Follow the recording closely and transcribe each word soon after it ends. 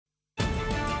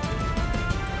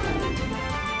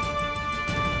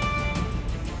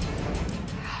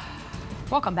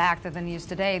Welcome back to the news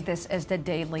today. This is the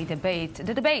Daily Debate.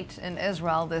 The debate in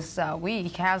Israel this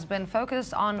week has been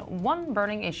focused on one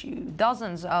burning issue.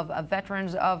 Dozens of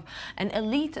veterans of an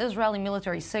elite Israeli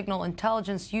military signal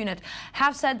intelligence unit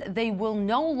have said they will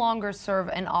no longer serve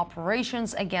in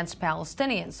operations against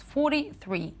Palestinians.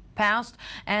 43 past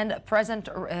and present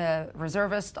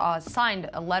reservists signed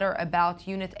a letter about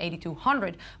Unit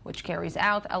 8200, which carries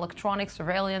out electronic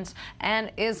surveillance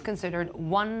and is considered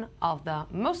one of the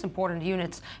most important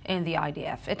units in the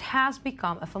IDF. It has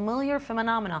become a familiar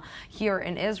phenomenon here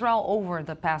in Israel over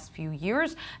the past few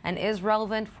years and is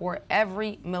relevant for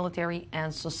every military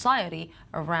and society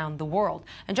around the world.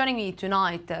 And joining me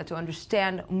tonight to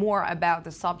understand more about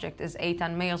the subject is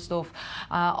Eytan Meyersdorf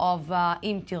of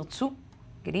Im Tirtzu.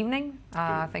 Good evening.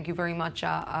 Thank you very much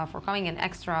for coming, an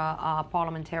extra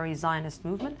parliamentary Zionist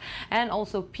movement, and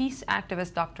also peace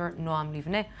activist Dr. Noam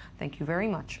Livne. Thank you very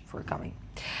much for coming.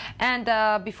 And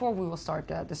before we will start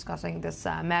discussing this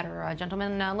matter,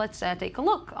 gentlemen, let's take a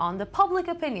look on the public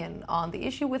opinion on the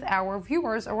issue with our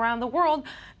viewers around the world.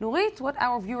 Nurit, what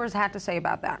our viewers had to say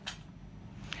about that.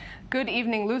 Good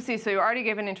evening, Lucy. So you already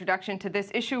gave an introduction to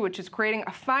this issue, which is creating a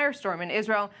firestorm in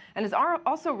Israel and is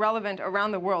also relevant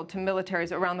around the world to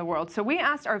militaries around the world. So we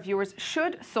asked our viewers,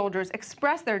 should soldiers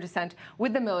express their dissent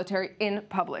with the military in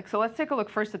public? So let's take a look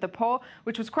first at the poll,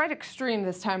 which was quite extreme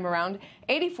this time around.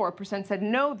 84% said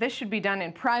no, this should be done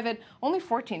in private. Only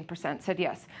 14% said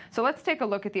yes. So let's take a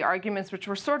look at the arguments, which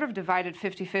were sort of divided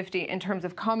 50-50 in terms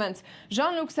of comments.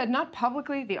 Jean-Luc said not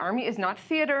publicly, the army is not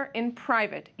theater, in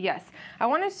private, yes. I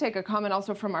wanted to take a comment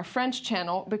also from our French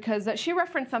channel because she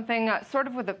referenced something sort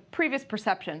of with a previous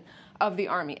perception of the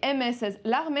army. Aimé says,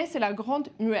 l'armée c'est la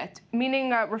grande muette, meaning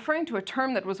referring to a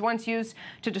term that was once used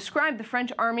to describe the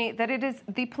French army, that it is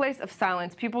the place of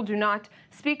silence. People do not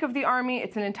speak of the army.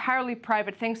 It's an entirely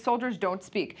private thing. Soldiers don't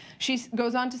speak. She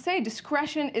goes on to say,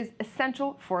 discretion is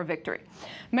essential for victory.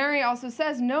 Mary also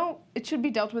says, no, it should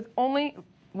be dealt with only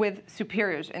with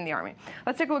superiors in the army.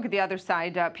 Let's take a look at the other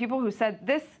side. People who said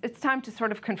it's time to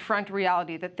sort of confront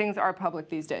reality, that things are public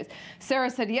these days. Sarah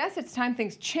said, yes, it's time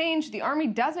things change. The army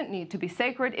doesn't need to be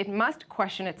sacred. It must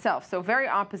question itself. So very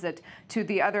opposite to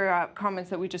the other comments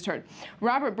that we just heard.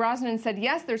 Robert Brosnan said,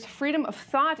 yes, there's freedom of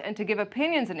thought and to give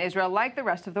opinions in Israel like the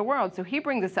rest of the world. So he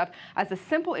brings this up as a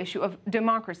simple issue of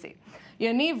democracy.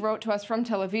 Yaniv wrote to us from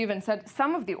Tel Aviv and said,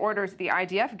 some of the orders the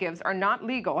IDF gives are not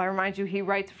legal. I remind you, he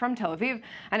writes from Tel Aviv,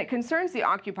 and it concerns the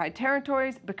occupied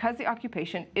territories because the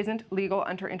occupation isn't legal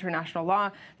under international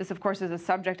law. This, of course, is a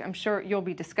subject I'm sure you'll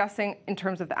be discussing in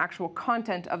terms of the actual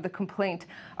content of the complaint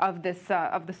of this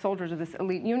of the soldiers of this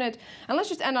elite unit. And let's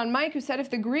just end on Mike, who said, if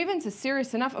the grievance is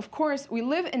serious enough, of course, we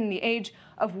live in the age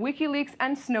of WikiLeaks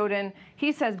and Snowden.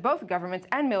 He says both governments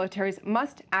and militaries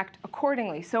must act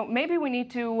accordingly. So maybe we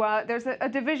need to, there's a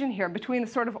division here between the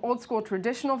sort of old school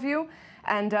traditional view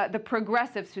and the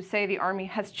progressives who say the army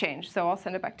has changed. So I'll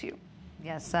send it back to you.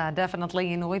 Yes, definitely.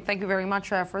 You know, thank you very much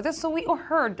for this. So we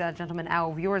heard, gentlemen,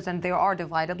 our viewers, and they are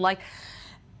divided. Like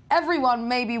everyone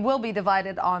maybe will be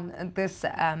divided on this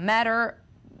matter.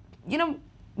 You know,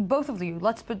 both of you,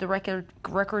 let's put the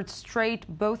record straight.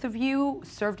 Both of you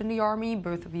served in the army.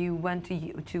 Both of you went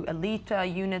to elite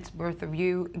units. Both of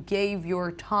you gave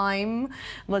your time,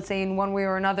 let's say in one way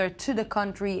or another, to the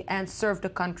country and served the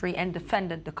country and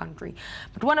defended the country.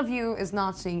 But one of you is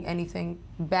not seeing anything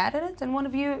bad in it, and one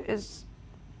of you is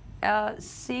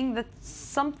seeing that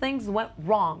some things went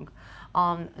wrong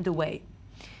on the way.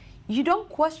 You don't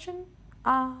question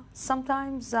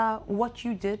sometimes what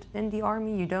you did in the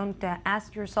army. You don't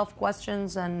ask yourself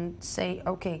questions and say,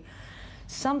 okay,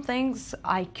 some things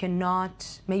I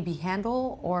cannot maybe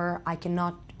handle, or I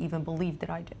cannot even believe that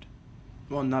I did.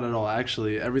 Well, not at all.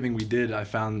 Actually, everything we did, I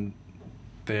found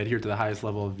they adhered to the highest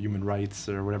level of human rights,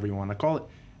 or whatever you want to call it.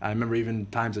 I remember even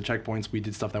times at checkpoints we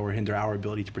did stuff that would hinder our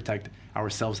ability to protect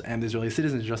ourselves and Israeli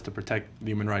citizens just to protect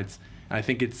the human rights. And I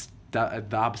think it's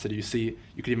the opposite. You see,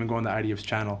 you could even go on the IDF's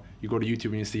channel. You go to YouTube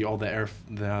and you see all the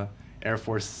Air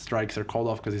Force strikes are called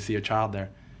off because you see a child there.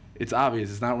 It's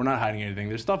obvious. It's not. We're not hiding anything.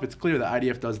 There's stuff. It's clear that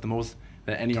IDF does the most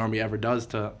that any army ever does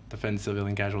to defend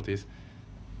civilian casualties.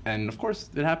 And of course,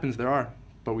 it happens. There are,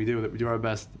 but we do our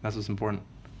best. That's what's important.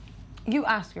 You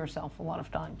ask yourself a lot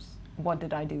of times, what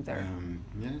did I do there?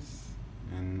 Yes,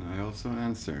 and I also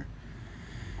answer.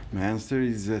 My answer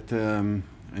is that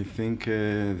I think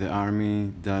the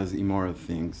army does immoral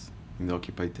things in the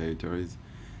occupied territories.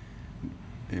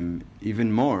 And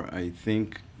even more, I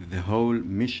think the whole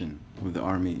mission of the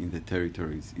army in the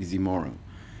territories is immoral.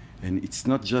 And it's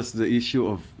not just the issue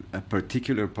of a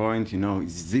particular point, you know,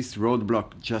 is this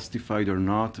roadblock justified or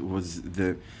not? Was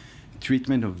the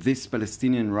treatment of this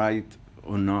Palestinian right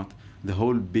or not? the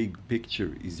whole big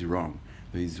picture is wrong.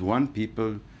 There is one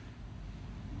people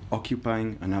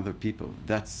occupying another people.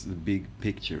 That's the big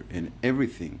picture. And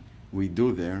everything we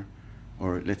do there,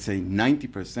 or let's say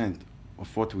 90%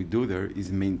 of what we do there,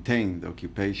 is maintain the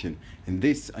occupation. And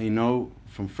this I know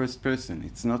from first person.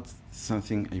 It's not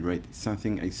something I read. It's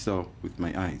something I saw with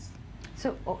my eyes.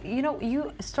 So, you know,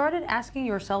 you started asking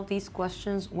yourself these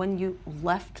questions when you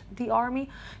left the army,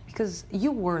 because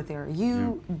you were there.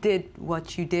 You did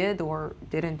what you did or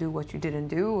didn't do what you didn't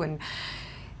do. And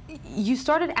you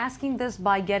started asking this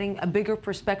by getting a bigger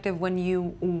perspective when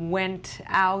you went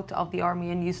out of the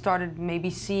army and you started maybe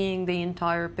seeing the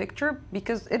entire picture,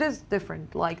 because it is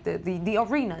different. Like the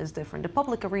arena is different. The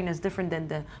public arena is different than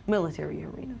the military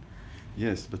arena.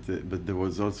 Yes, but there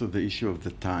was also the issue of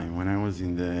the time. When I was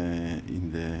in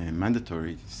the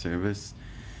mandatory service,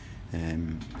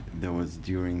 there was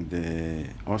during the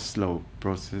Oslo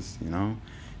process, you know,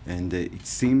 and it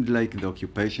seemed like the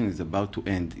occupation is about to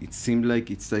end. It seemed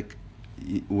like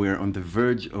we're on the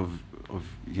verge of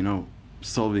you know,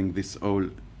 solving this whole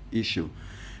issue.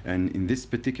 And in this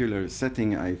particular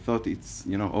setting, I thought it's,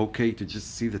 you know, okay to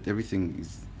just see that everything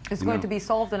is, it's going to be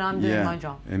solved and I'm doing my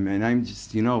job. And I'm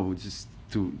just, you know, just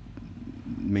to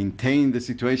maintain the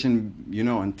situation, you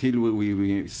know, until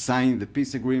we sign the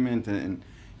peace agreement, and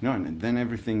you know, and then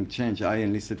everything changed. I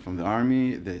enlisted from the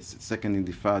army, the second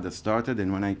Intifada started,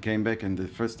 and when I came back and the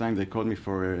first time they called me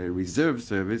for a reserve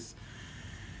service,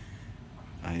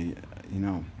 I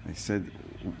said,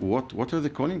 what are they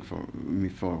calling me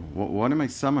for? What am I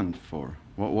summoned for?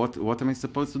 What am I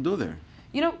supposed to do there?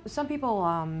 You know, some people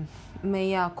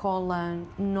may call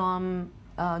Noam,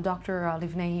 Dr.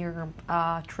 Livne here,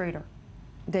 traitor.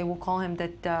 They will call him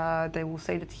that. They will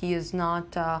say that he is not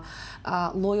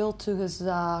loyal to his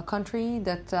country,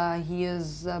 that he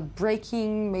is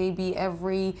breaking maybe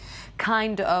every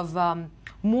kind of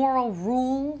moral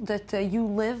rule that you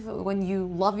live when you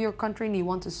love your country and you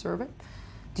want to serve it.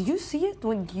 Do you see it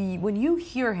when you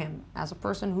hear him as a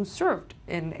person who served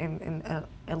in an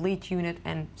elite unit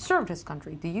and served his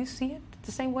country? Do you see it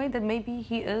the same way, that maybe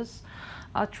he is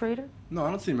a traitor? No, I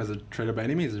don't see him as a traitor by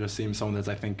any means. I just see him someone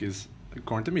that I think is,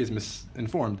 according to me, is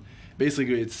misinformed.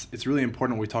 Basically, it's really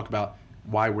important when we talk about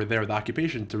why we're there, the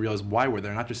occupation, to realize why we're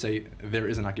there, not just say there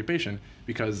is an occupation.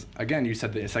 Because, again, you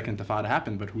said the second Intifada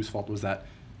happened, but whose fault was that?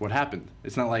 What happened?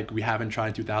 It's not like we haven't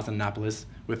tried 2000 in Annapolis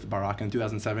with Barak, and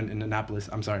 2007 in Annapolis,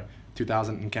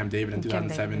 2000 in Camp David, and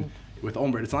 2007 with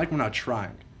Olmert. It's not like we're not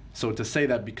trying. So to say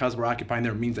that because we're occupying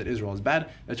there means that Israel is bad,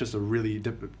 that's just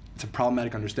it's a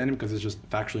problematic understanding, because it's just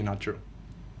factually not true.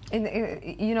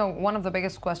 You know, one of the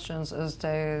biggest questions is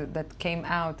that came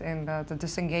out in the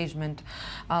disengagement,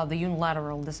 the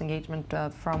unilateral disengagement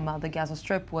from the Gaza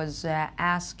Strip, was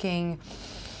asking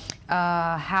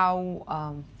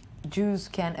how Jews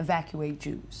can evacuate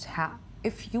Jews. How,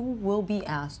 if you will be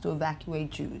asked to evacuate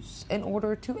Jews in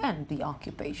order to end the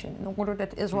occupation, in order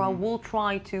that Israel will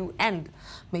try to end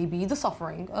maybe the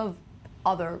suffering of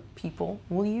other people,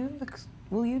 will you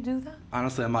do that?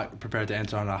 Honestly, I'm not prepared to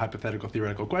answer on a hypothetical,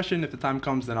 theoretical question. If the time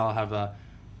comes, then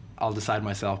I'll decide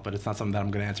myself, but it's not something that I'm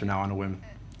going to answer now on a whim.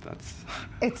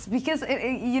 It's because,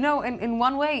 you know, in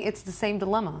one way, it's the same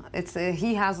dilemma.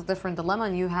 He has a different dilemma,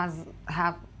 and you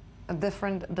have a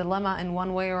different dilemma in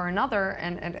one way or another,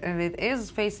 and it is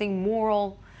facing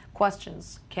moral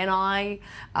questions. Can I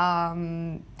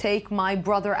take my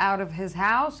brother out of his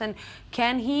house, and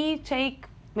can he take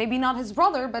maybe not his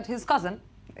brother but his cousin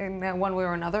in one way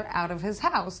or another out of his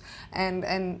house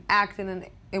and act in an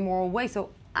immoral way? So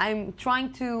I'm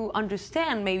trying to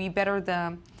understand maybe better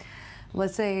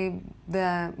let's say,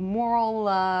 the moral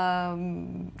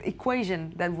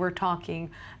equation that we're talking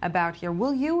about here.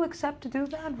 Will you accept to do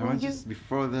that? I want just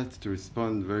before that to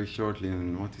respond very shortly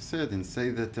on what you said and say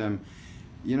that,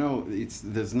 you know,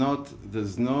 there's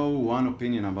no one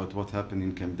opinion about what happened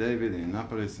in Camp David, in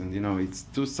Annapolis, and, you know, it's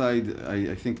two sides.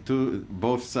 I think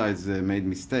both sides made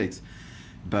mistakes,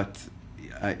 but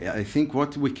I think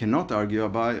what we cannot argue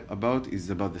about is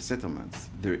about the settlements.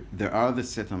 There are the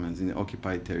settlements in the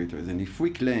occupied territories, and if we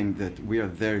claim that we are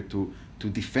there to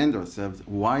defend ourselves,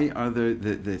 why are there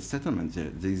the settlements there?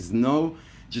 There is no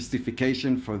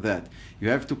justification for that. You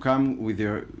have to come with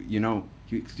your, you know,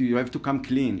 you have to come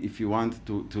clean if you want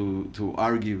to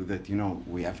argue that, you know,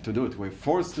 we have to do it. We're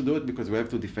forced to do it because we have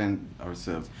to defend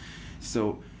ourselves.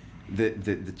 So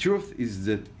the truth is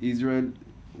that Israel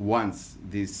wants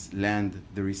this land,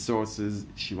 the resources.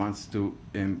 She wants to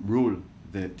rule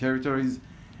the territories,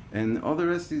 And all the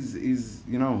rest is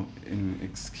an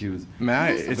excuse.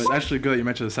 It's actually good that you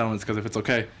mentioned the settlements, because if it's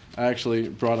okay, I actually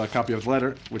brought a copy of the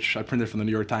letter, which I printed from the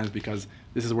New York Times, because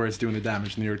this is where it's doing the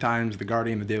damage. The New York Times, the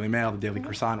Guardian, the Daily Mail, the Daily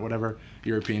Croissant, whatever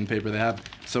European paper they have.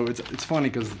 So it's funny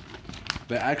because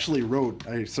they actually wrote,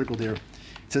 I circled here, it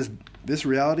says, this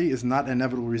reality is not an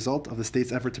inevitable result of the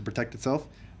state's effort to protect itself,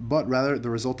 but rather the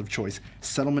result of choice.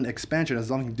 Settlement expansion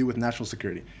has nothing to do with national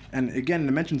security. And again,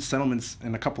 I mentioned settlements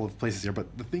in a couple of places here,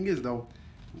 but the thing is, though,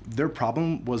 their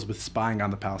problem was with spying on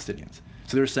the Palestinians.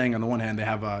 So they're saying, on the one hand, they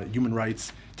have human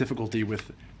rights difficulty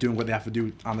with doing what they have to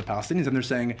do on the Palestinians, and they're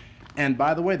saying, and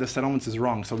by the way, the settlements is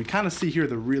wrong. So we kind of see here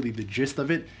the gist of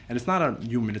it, and it's not a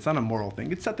human, it's not a moral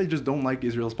thing. It's that they just don't like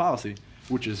Israel's policy,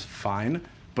 which is fine.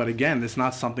 But again, it's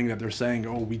not something that they're saying,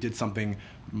 oh, we did something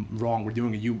wrong, we're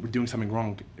doing something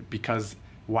wrong, because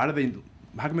how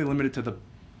can they limit it to the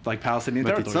Palestinian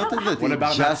but territory? It's not that what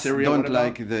about just Syria? don't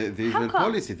like the Israel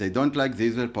policy. They don't like the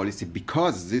Israel policy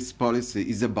because this policy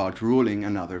is about ruling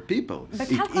another people.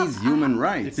 But it is human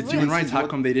rights. If it's human rights, how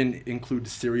come they didn't include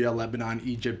Syria, Lebanon,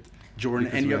 Egypt, Jordan,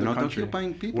 because any other not country?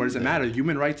 Occupying people. What does it matter?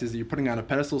 Human rights is you're putting on a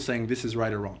pedestal saying this is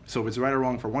right or wrong. So if it's right or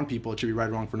wrong for one people, it should be right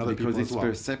or wrong for another people as well.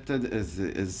 Because it's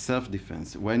perceived as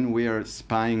self-defense. When we are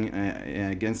spying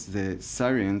against the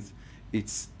Syrians,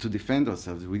 it's to defend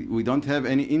ourselves. We don't have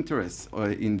any interest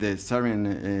in the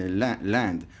Syrian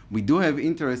land. We do have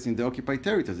interest in the occupied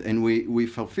territories, and we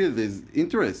fulfill this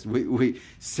interest. We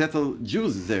settle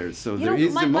Jews there, so there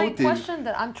is a motive. My question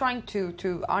that I'm trying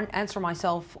to answer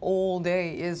myself all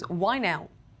day is, why now?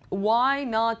 Why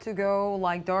not to go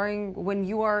during when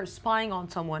you are spying on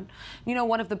someone?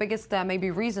 One of the biggest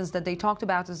maybe reasons that they talked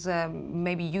about is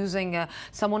maybe using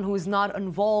someone who is not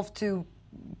involved to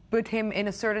put him in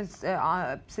a certain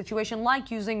situation, like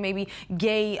using maybe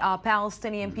gay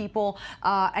Palestinian people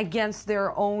against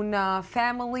their own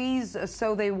families,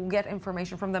 so they will get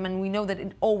information from them. And we know that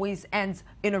it always ends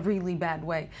in a really bad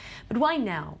way. But why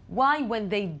now? Why when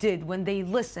they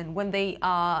listened, when they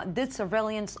did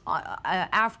surveillance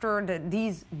after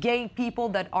these gay people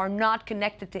that are not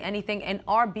connected to anything and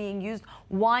are being used,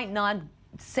 why not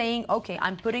saying, okay,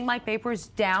 I'm putting my papers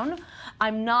down.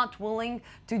 I'm not willing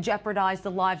to jeopardize the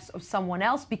lives of someone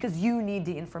else because you need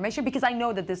the information, because I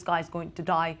know that this guy's going to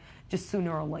die just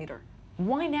sooner or later.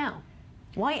 Why now?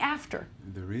 Why after?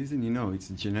 The reason, it's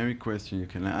a generic question. You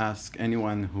can ask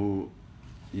anyone who,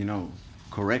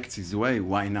 corrects his way,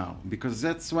 why now? Because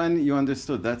that's when you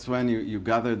understood. That's when you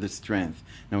gather the strength.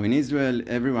 Now, in Israel,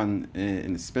 everyone,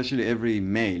 and especially every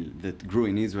male that grew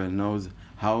in Israel, knows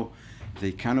how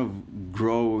they kind of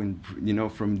grow, and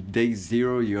from day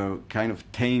zero you're kind of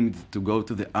tamed to go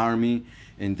to the army,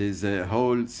 and there's a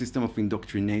whole system of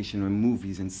indoctrination and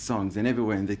movies and songs and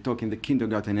everywhere, and they talk in the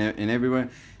kindergarten and everywhere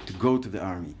to go to the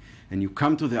army. And you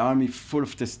come to the army full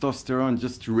of testosterone,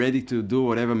 just ready to do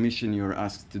whatever mission you're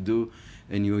asked to do,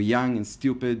 and you're young and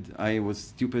stupid. I was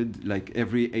stupid, like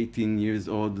every 18 years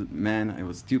old man, I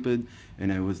was stupid,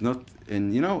 and I was not,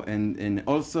 and and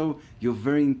also you're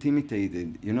very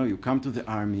intimidated. You come to the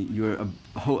army, you're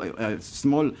a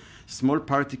small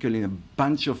particle in a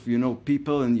bunch of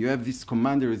people, and you have this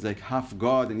commander who's like half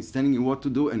God, and he's telling you what to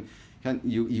do, and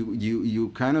you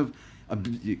kind of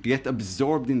you get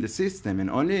absorbed in the system. And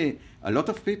only a lot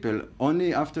of people,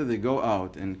 only after they go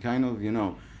out and kind of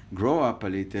grow up a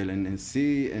little and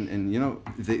see and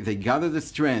they gather the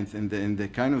strength and the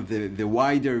kind of the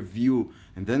wider view,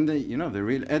 and then they're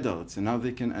real adults, and now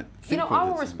they can think for our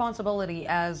themselves. responsibility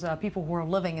as people who are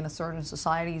living in a certain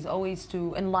society is always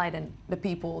to enlighten the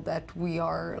people that we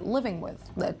are living with,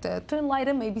 that to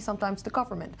enlighten maybe sometimes the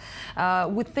government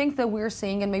with things that we're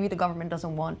seeing and maybe the government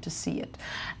doesn't want to see it.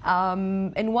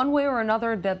 In one way or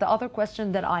another, the other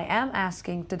question that I am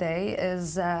asking today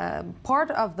is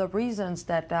part of the reasons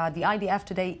that the IDF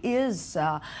today is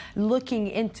looking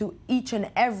into each and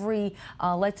every,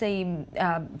 let's say,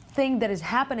 thing that is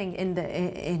happening in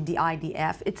the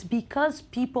IDF. It's because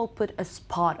people put a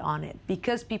spot on it,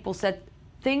 because people said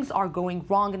things are going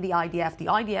wrong in the IDF. The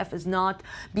IDF is not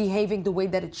behaving the way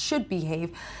that it should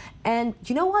behave. And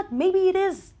you know what? Maybe it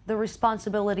is the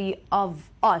responsibility of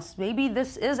us. Maybe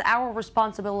this is our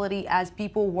responsibility as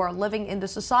people who are living in the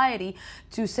society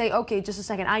to say, okay, just a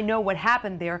second, I know what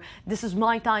happened there. This is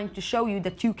my time to show you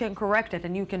that you can correct it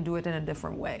and you can do it in a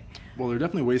different way. Well, there are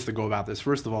definitely ways to go about this.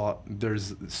 First of all,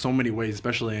 there's so many ways,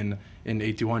 especially in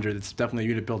 8200. It's definitely a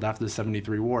unit built after the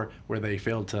 73 war, where they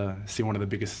failed to see one of the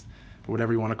biggest or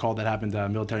whatever you want to call it, that happened,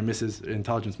 military misses,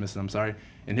 intelligence misses, I'm sorry,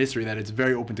 in history, that it's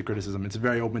very open to criticism. It's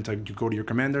very open to go to your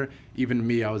commander. Even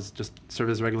me, I was just served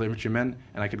as a regular infantryman,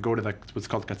 and I could go to what's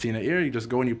called Katsina Ir. You just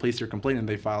go and you place your complaint, and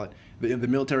they file it. The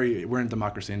military, we're in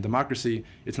democracy. In democracy,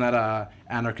 it's not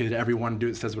anarchy that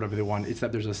everyone says whatever they want. It's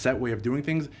that there's a set way of doing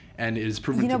things, and it is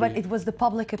proven to be. But it was the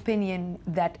public opinion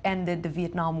that ended the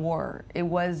Vietnam War. It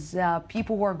was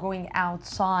people were going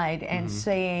outside and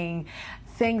saying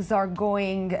things are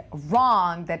going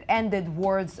wrong that ended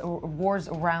wars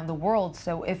around the world.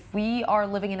 So if we are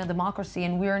living in a democracy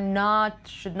and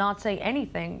should not say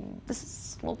anything, this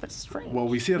is a little bit strange. Well,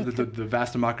 we see that the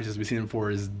vast democracies we've seen before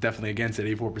is definitely against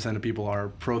it. 84% of people are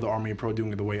pro the army, pro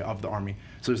doing it the way of the army.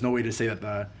 So there's no way to say that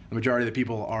the majority of the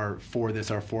people are for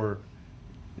this, are for,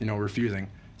 refusing.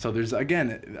 So there's,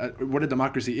 again, what a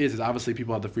democracy is obviously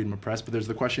people have the freedom of press, but there's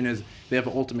the question is, they have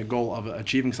an ultimate goal of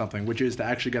achieving something, which is to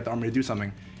actually get the army to do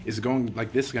something. Is going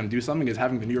like this going to do something? Is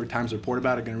having the New York Times report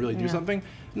about it going to really do something?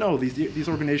 No, these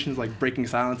organizations like Breaking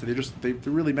Silence, they're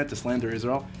really meant to slander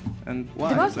Israel. And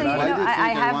why?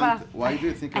 Why do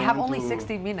you think I have only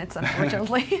 60 minutes,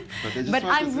 unfortunately. But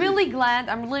I'm really glad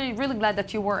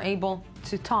that you were able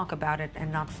to talk about it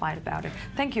and not fight about it.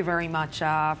 Thank you very much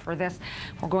for this.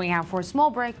 We're going out for a small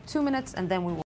break, 2 minutes, and then we will